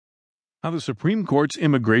How the Supreme Court's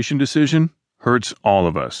immigration decision hurts all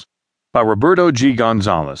of us. By Roberto G.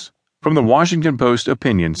 Gonzales, from the Washington Post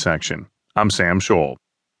Opinion section. I'm Sam Scholl.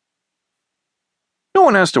 No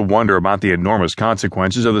one has to wonder about the enormous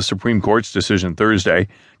consequences of the Supreme Court's decision Thursday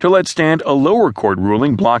to let stand a lower court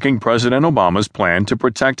ruling blocking President Obama's plan to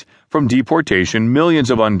protect from deportation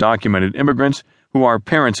millions of undocumented immigrants who are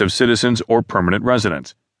parents of citizens or permanent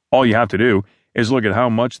residents. All you have to do is look at how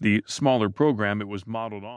much the smaller program it was modeled on.